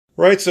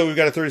Right, so we've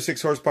got a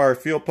 36 horsepower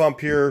fuel pump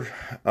here.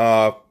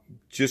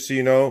 Just so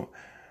you know,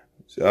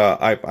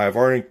 I've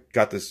already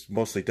got this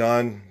mostly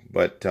done,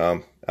 but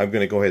I'm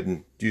going to go ahead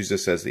and use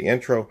this as the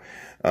intro.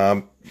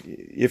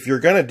 If you're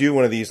going to do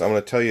one of these, I'm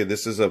going to tell you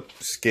this is a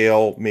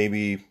scale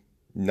maybe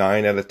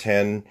 9 out of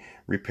 10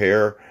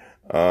 repair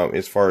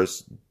as far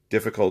as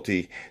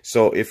difficulty.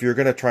 So if you're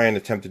going to try and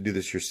attempt to do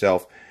this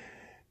yourself,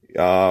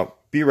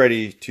 be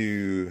ready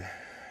to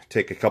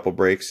take a couple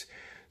breaks,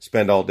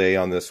 spend all day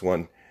on this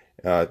one.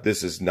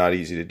 This is not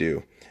easy to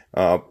do.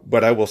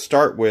 But I will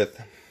start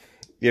with,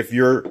 if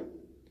you're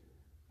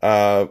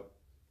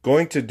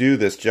going to do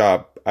this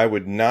job, I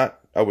would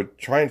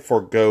try and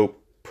forego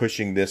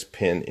pushing this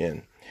pin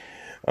in.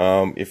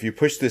 If you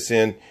push this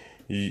in,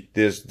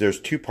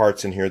 there's two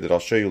parts in here that I'll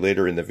show you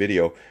later in the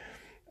video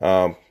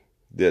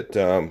that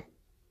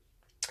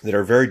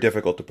are very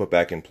difficult to put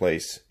back in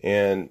place.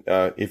 And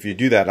if you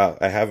do that,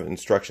 I have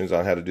instructions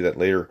on how to do that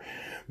later.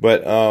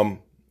 But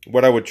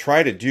what I would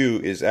try to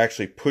do is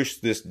actually push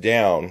this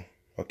down,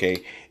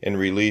 okay, and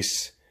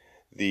release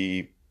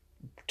the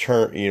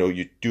turn. You know,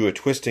 you do a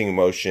twisting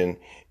motion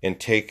and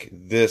take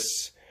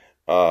this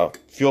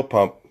fuel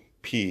pump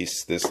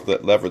piece, this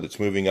lever that's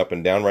moving up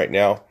and down right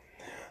now.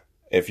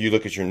 If you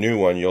look at your new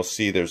one, you'll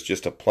see there's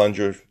just a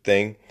plunger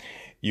thing.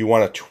 You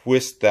want to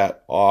twist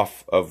that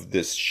off of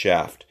this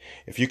shaft.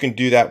 If you can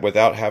do that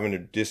without having to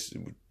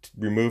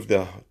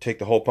take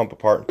the whole pump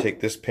apart and take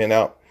this pin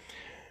out,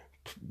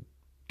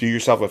 do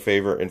yourself a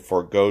favor and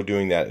forego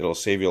doing that. It'll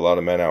save you a lot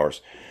of man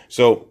hours.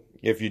 So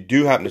if you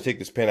do happen to take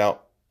this pin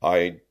out,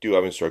 I do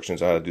have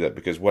instructions on how to do that,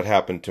 because what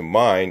happened to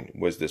mine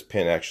was this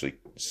pin actually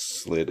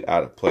slid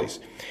out of place.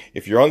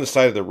 If you're on the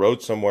side of the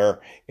road somewhere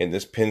and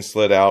this pin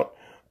slid out,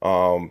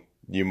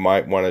 you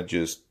might want to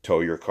just tow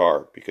your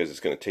car, because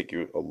it's going to take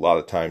you a lot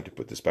of time to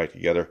put this back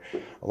together,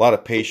 a lot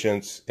of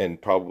patience,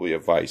 and probably a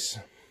vice.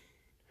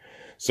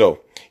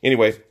 So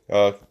anyway,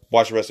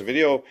 watch the rest of the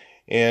video,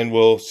 and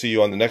we'll see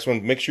you on the next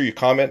one. Make sure you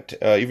comment,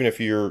 even if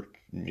you're,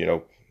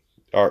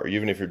 or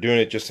even if you're doing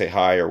it, just say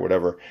hi or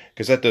whatever,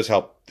 because that does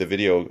help the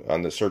video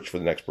on the search for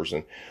the next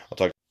person. I'll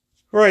talk.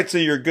 All right, so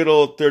your good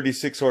old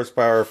 36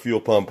 horsepower fuel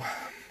pump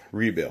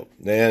rebuild.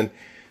 And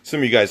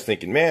some of you guys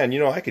thinking, man,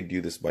 I could do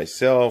this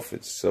myself.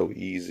 It's so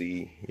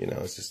easy.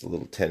 It's just a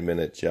little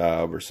 10-minute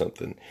job or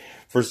something.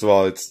 First of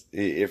all,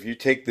 if you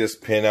take this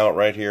pin out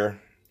right here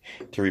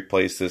to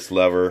replace this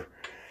lever,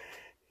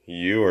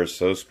 you are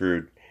so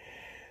screwed.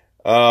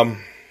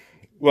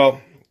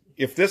 Well,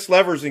 if this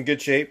lever's in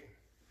good shape,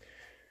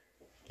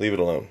 leave it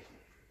alone,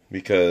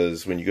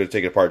 because when you go to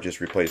take it apart,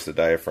 just replace the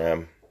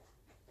diaphragm.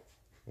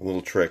 A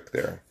little trick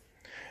there.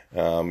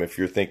 If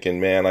you're thinking,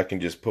 man, I can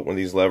just put one of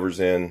these levers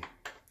in,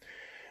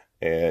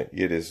 and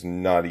it is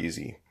not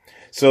easy.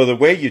 So the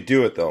way you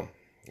do it, though,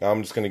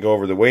 I'm just going to go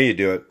over the way you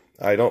do it.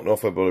 I don't know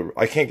if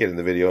I can't get in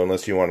the video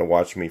unless you want to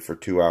watch me for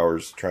 2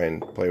 hours try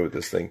and play with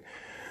this thing.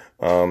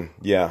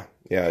 Yeah,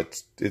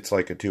 it's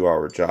like a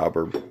 2-hour job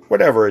or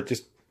whatever.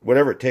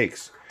 Whatever it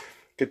takes.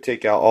 Could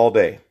take out all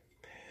day.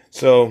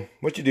 So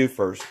what you do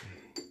first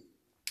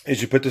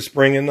is you put the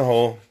spring in the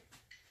hole.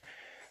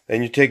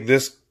 Then you take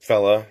this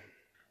fella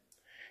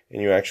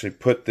and you actually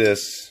put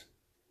this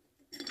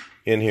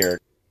in here.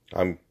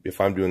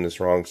 If I'm doing this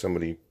wrong,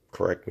 somebody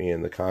correct me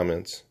in the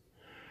comments.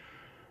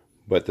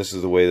 But this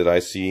is the way that I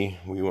see.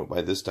 We went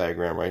by this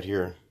diagram right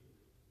here.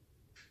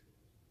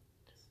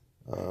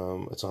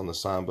 It's on the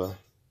Samba.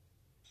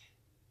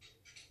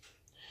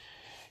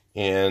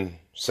 And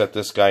set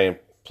this guy in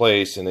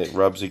place, and it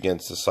rubs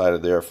against the side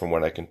of there from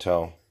what I can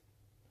tell.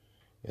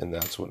 And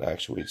that's what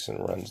actuates and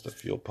runs the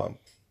fuel pump.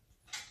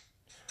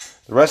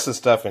 The rest of the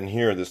stuff in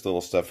here, this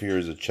little stuff here,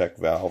 is a check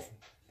valve.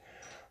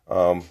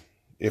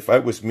 If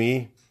it was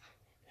me,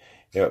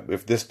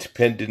 if this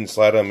pin didn't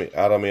slide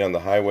out on me on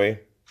the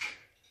highway,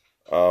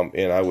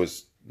 and I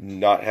was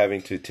not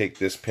having to take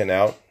this pin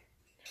out,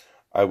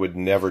 I would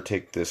never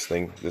take this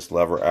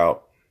lever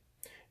out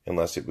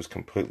unless it was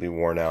completely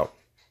worn out.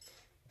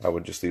 I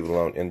would just leave it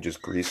alone and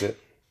just grease it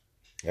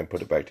and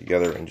put it back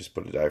together and just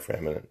put a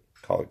diaphragm in it.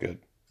 Call it good.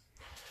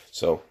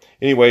 So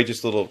anyway,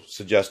 just a little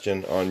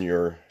suggestion on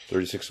your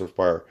 36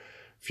 horsepower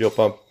fuel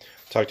pump.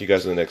 Talk to you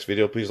guys in the next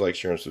video. Please like,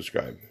 share, and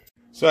subscribe.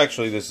 So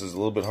actually, this is a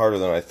little bit harder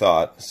than I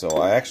thought. So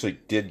I actually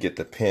did get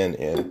the pin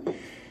in.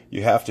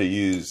 You have to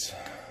use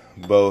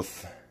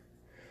both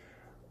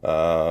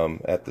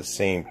at the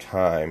same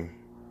time.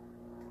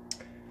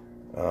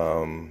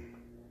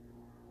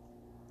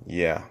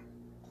 Yeah.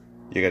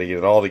 You got to get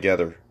it all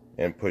together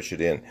and push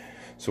it in.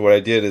 So what I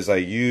did is I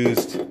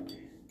used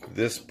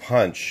this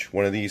punch,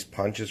 one of these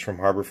punches from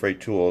Harbor Freight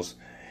Tools,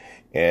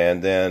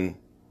 and then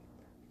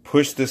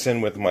pushed this in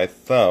with my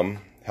thumb,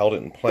 held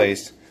it in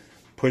place,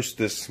 pushed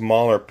this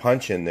smaller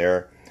punch in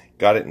there,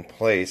 got it in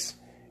place,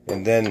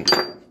 and then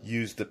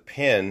used the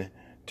pin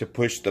to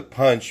push the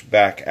punch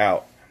back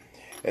out.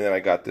 And then I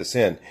got this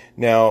in.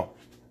 Now,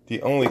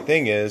 the only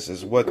thing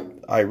is what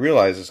I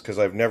realize is, because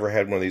I've never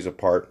had one of these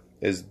apart,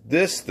 is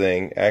this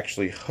thing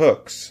actually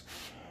hooks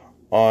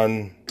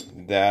on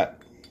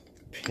that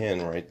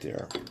pin right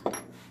there.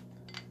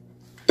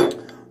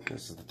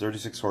 This is the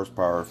 36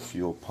 horsepower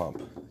fuel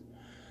pump.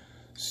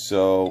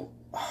 So,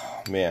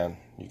 man,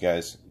 you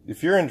guys,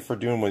 if you're in for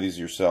doing one of these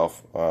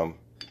yourself, you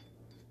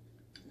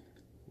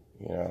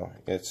know,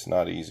 it's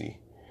not easy.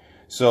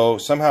 So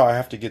somehow I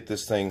have to get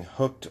this thing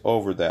hooked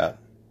over that.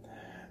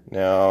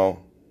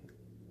 Now,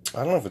 I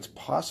don't know if it's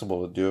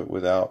possible to do it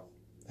without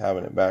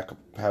having it back,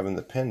 having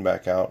the pin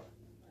back out.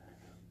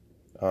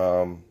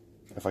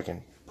 If I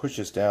can push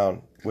this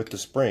down with the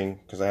spring,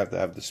 because I have to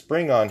have the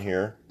spring on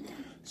here.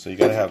 So you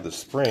got to have the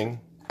spring,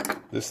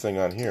 this thing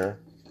on here,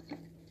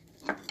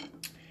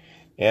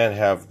 and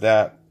have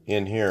that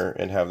in here,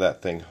 and have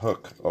that thing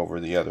hook over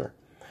the other.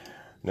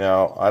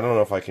 Now, I don't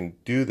know if I can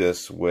do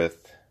this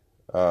with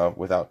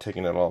without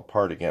taking it all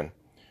apart again,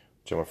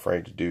 which I'm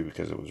afraid to do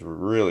because it was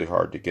really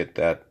hard to get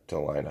that to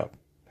line up.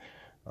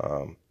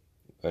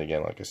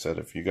 Again, like I said,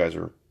 if you guys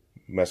are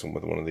messing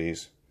with one of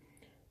these,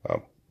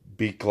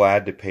 be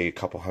glad to pay a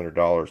couple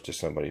 $100 to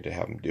somebody to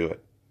have them do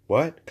it.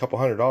 What? A couple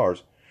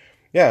 $100?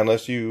 Yeah,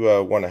 unless you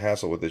want to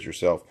hassle with this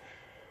yourself.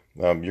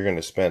 You're going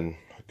to spend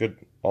a good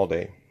all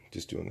day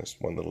just doing this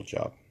one little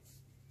job.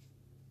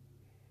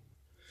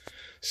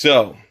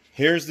 So,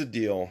 here's the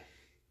deal.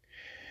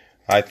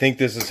 I think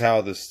this is how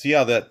this, see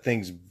how that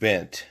thing's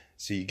bent.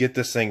 So you get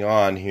this thing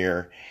on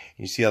here,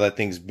 you see how that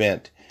thing's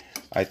bent.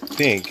 I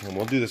think, and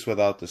we'll do this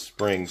without the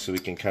spring so we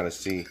can kind of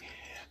see.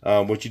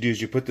 What you do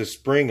is you put the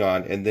spring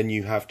on, and then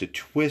you have to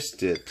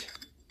twist it.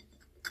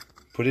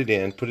 Put it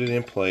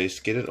in place,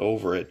 get it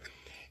over it,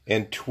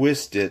 and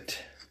twist it.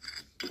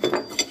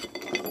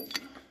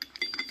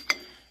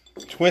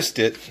 Twist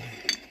it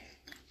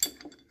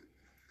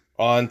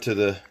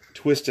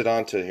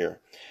onto here.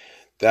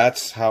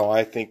 That's how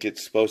I think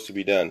it's supposed to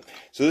be done.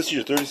 So this is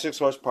your 36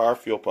 horsepower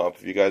fuel pump.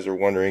 If you guys are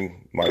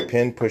wondering, my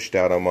pin pushed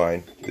out on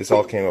mine. This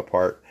all came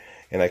apart,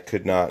 and I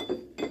could not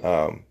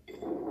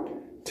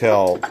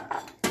tell.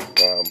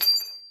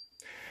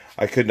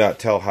 I could not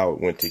tell how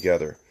it went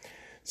together.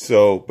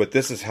 So, but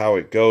this is how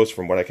it goes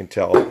from what I can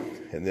tell.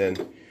 And then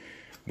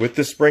with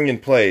the spring in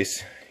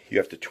place, you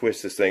have to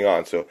twist this thing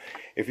on. So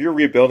if you're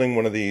rebuilding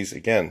one of these,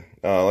 again,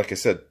 like I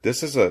said,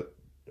 this is a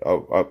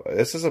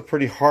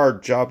pretty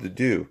hard job to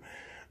do.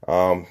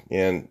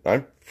 And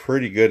I'm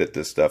pretty good at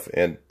this stuff.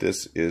 And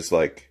this is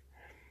like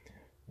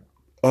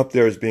up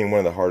there as being one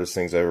of the hardest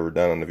things I've ever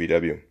done on the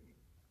VW.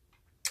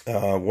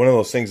 One of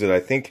those things that I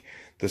think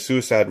the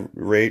suicide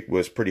rate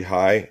was pretty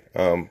high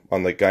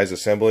on the guys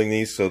assembling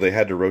these, so they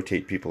had to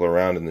rotate people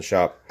around in the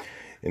shop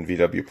in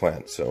VW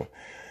plant. So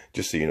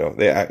just so you know,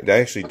 they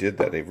actually did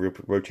that. They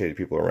rotated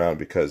people around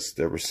because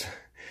there was,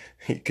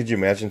 could you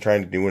imagine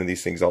trying to do one of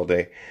these things all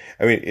day?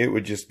 I mean, it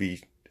would just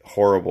be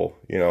horrible,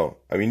 you know.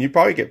 I mean, you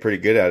probably get pretty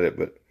good at it,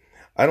 but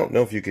I don't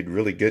know if you could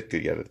really get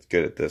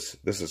good at this.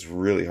 This is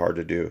really hard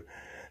to do.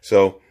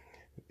 So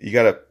you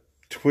got to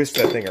twist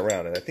that thing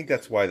around, and I think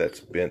that's why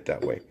that's bent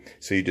that way.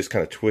 So you just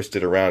kind of twist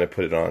it around and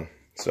put it on.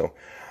 So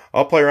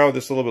I'll play around with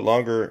this a little bit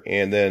longer,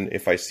 and then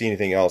if I see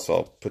anything else,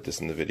 I'll put this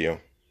in the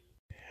video.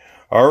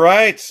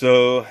 Alright,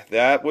 so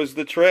that was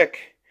the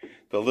trick.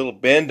 The little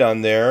bend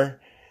on there,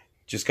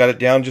 just got it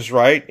down just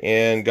right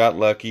and got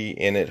lucky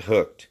and it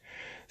hooked.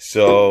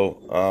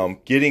 So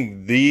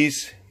getting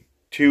these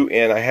two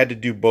in, I had to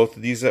do both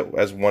of these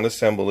as one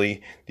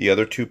assembly. The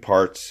other two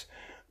parts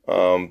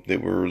that we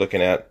were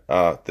looking at,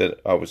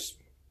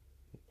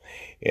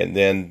 and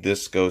then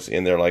this goes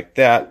in there like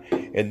that.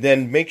 And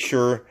then make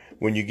sure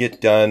when you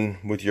get done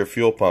with your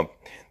fuel pump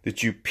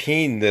that you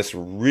peen this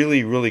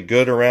really, really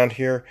good around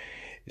here,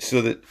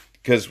 so that,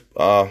 because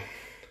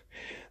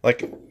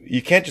like,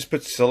 you can't just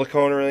put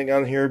silicone or anything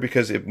on here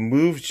because it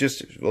moves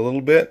just a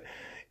little bit.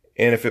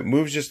 And if it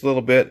moves just a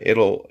little bit,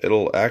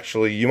 it'll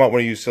actually, you might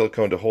want to use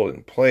silicone to hold it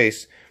in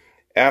place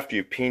after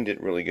you've peened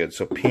it really good.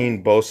 So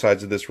peen both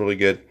sides of this really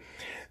good.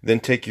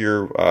 Then take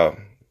your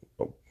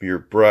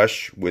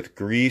brush with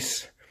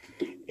grease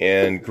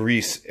and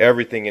grease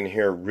everything in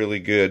here really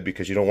good,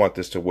 because you don't want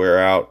this to wear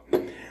out,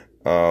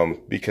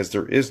 because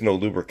there is no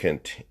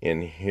lubricant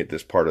in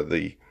this part of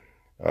the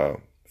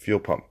fuel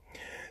pump.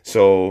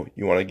 So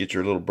you want to get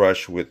your little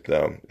brush with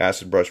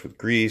acid brush with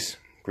grease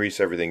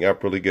everything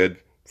up really good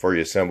before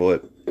you assemble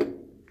it.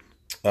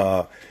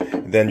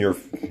 Then your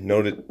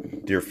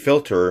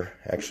filter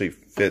actually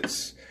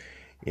fits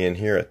in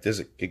here at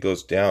this. It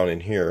goes down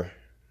in here.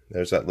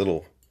 There's that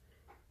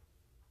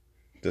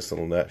this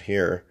little nut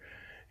here,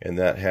 and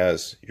that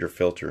has your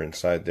filter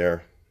inside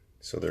there.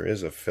 So there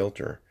is a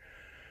filter,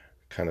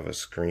 kind of a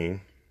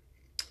screen.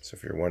 So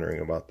if you're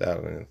wondering about that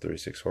on the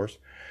 36 horse.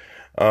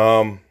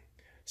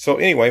 So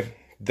anyway,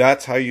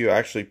 that's how you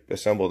actually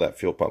assemble that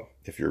fuel pump,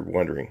 if you're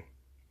wondering.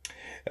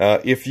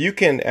 If you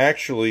can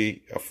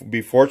actually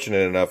be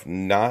fortunate enough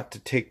not to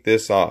take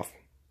this off,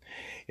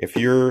 if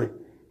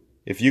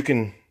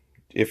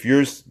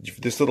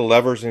this little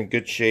lever's in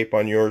good shape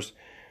on yours,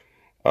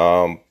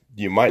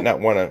 you might not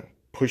want to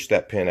push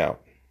that pin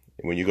out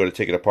when you go to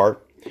take it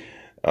apart.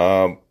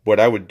 What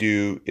I would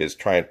do is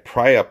try and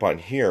pry up on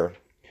here,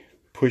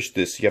 push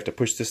this. You have to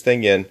push this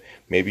thing in,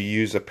 maybe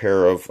use a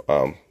pair of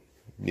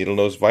needle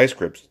nose vice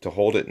grips to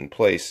hold it in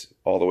place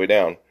all the way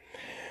down.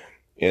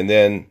 and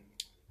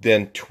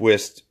then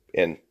twist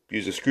and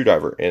use a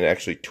screwdriver and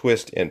actually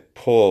twist and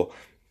pull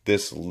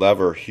this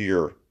lever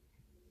here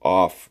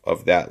off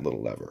of that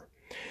little lever,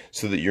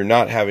 so that you're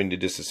not having to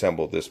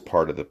disassemble this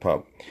part of the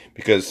pump.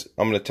 Because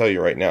I'm going to tell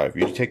you right now, if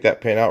you take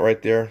that pin out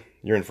right there,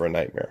 you're in for a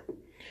nightmare.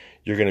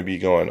 You're going to be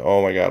going,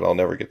 oh my God, I'll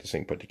never get this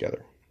thing put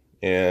together.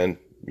 And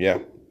yeah,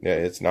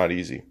 it's not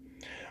easy.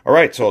 All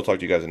right, so I'll talk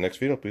to you guys in the next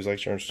video. Please like,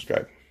 share, and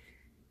subscribe.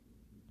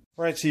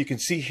 All right, so you can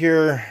see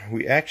here,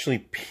 we actually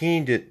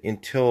peened it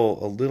until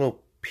a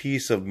little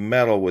piece of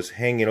metal was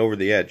hanging over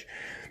the edge.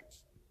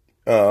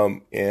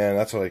 And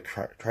that's what I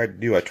tried to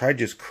do. I tried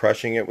just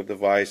crushing it with the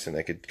vise, and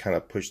I could kind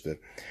of push the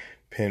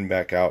pin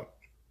back out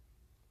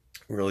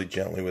really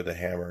gently with a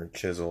hammer and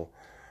chisel,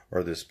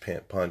 or this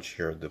punch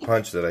here, the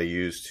punch that I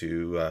use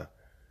to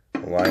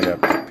line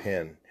up the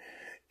pin.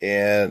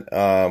 And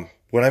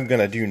what I'm going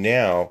to do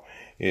now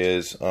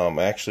is I'm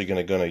actually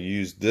going to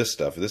use this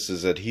stuff. This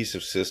is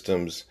Adhesive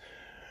Systems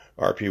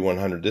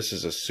RP100. This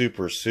is a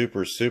super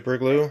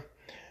glue.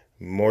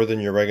 More than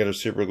your regular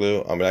super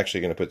glue. I'm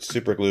actually going to put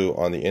super glue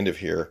on the end of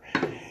here,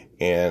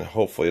 and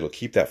hopefully it'll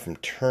keep that from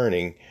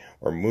turning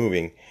or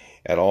moving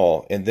at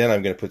all. And then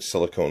I'm going to put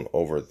silicone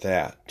over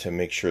that to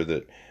make sure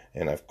that,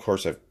 and of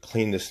course I've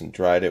cleaned this and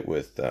dried it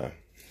with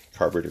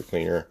carburetor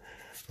cleaner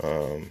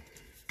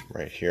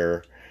right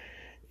here,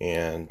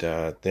 and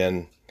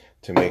then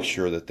to make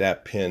sure that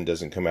that pin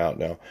doesn't come out.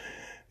 Now,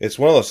 it's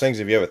one of those things,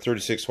 if you have a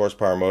 36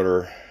 horsepower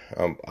motor,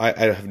 I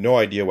have no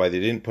idea why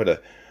they didn't put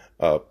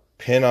a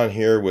pin on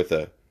here with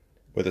a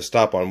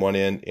stop on one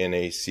end and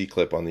a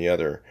C-clip on the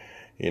other,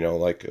 you know,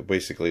 like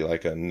basically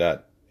like a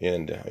nut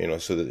end, you know,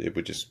 so that it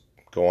would just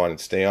go on and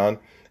stay on,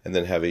 and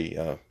then have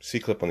a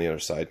C-clip on the other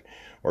side,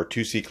 or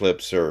two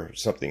C-clips or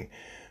something.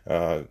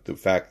 The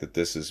fact that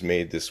this is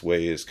made this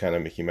way is kind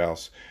of Mickey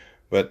Mouse,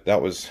 but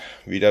that was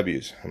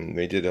VW's. I mean,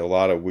 they did a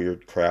lot of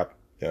weird crap.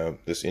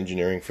 This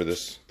engineering for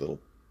this little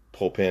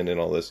pull pin and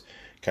all this,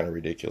 kind of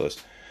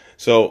ridiculous.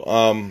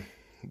 So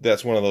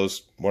that's one of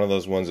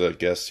those ones, I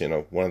guess, you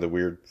know, one of the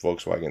weird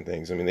Volkswagen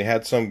things. I mean, they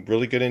had some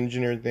really good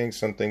engineered things.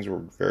 Some things were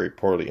very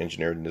poorly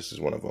engineered, and this is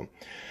one of them.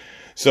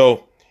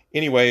 So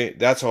anyway,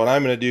 that's what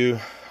I'm going to do.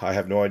 I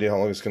have no idea how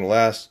long it's going to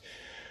last,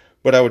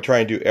 but I would try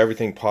and do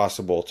everything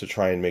possible to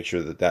try and make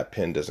sure that that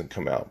pin doesn't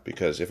come out,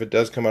 because if it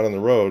does come out on the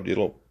road,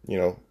 it'll, you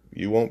know,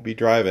 you won't be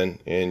driving,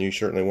 and you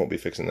certainly won't be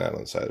fixing that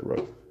on the side of the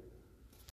road.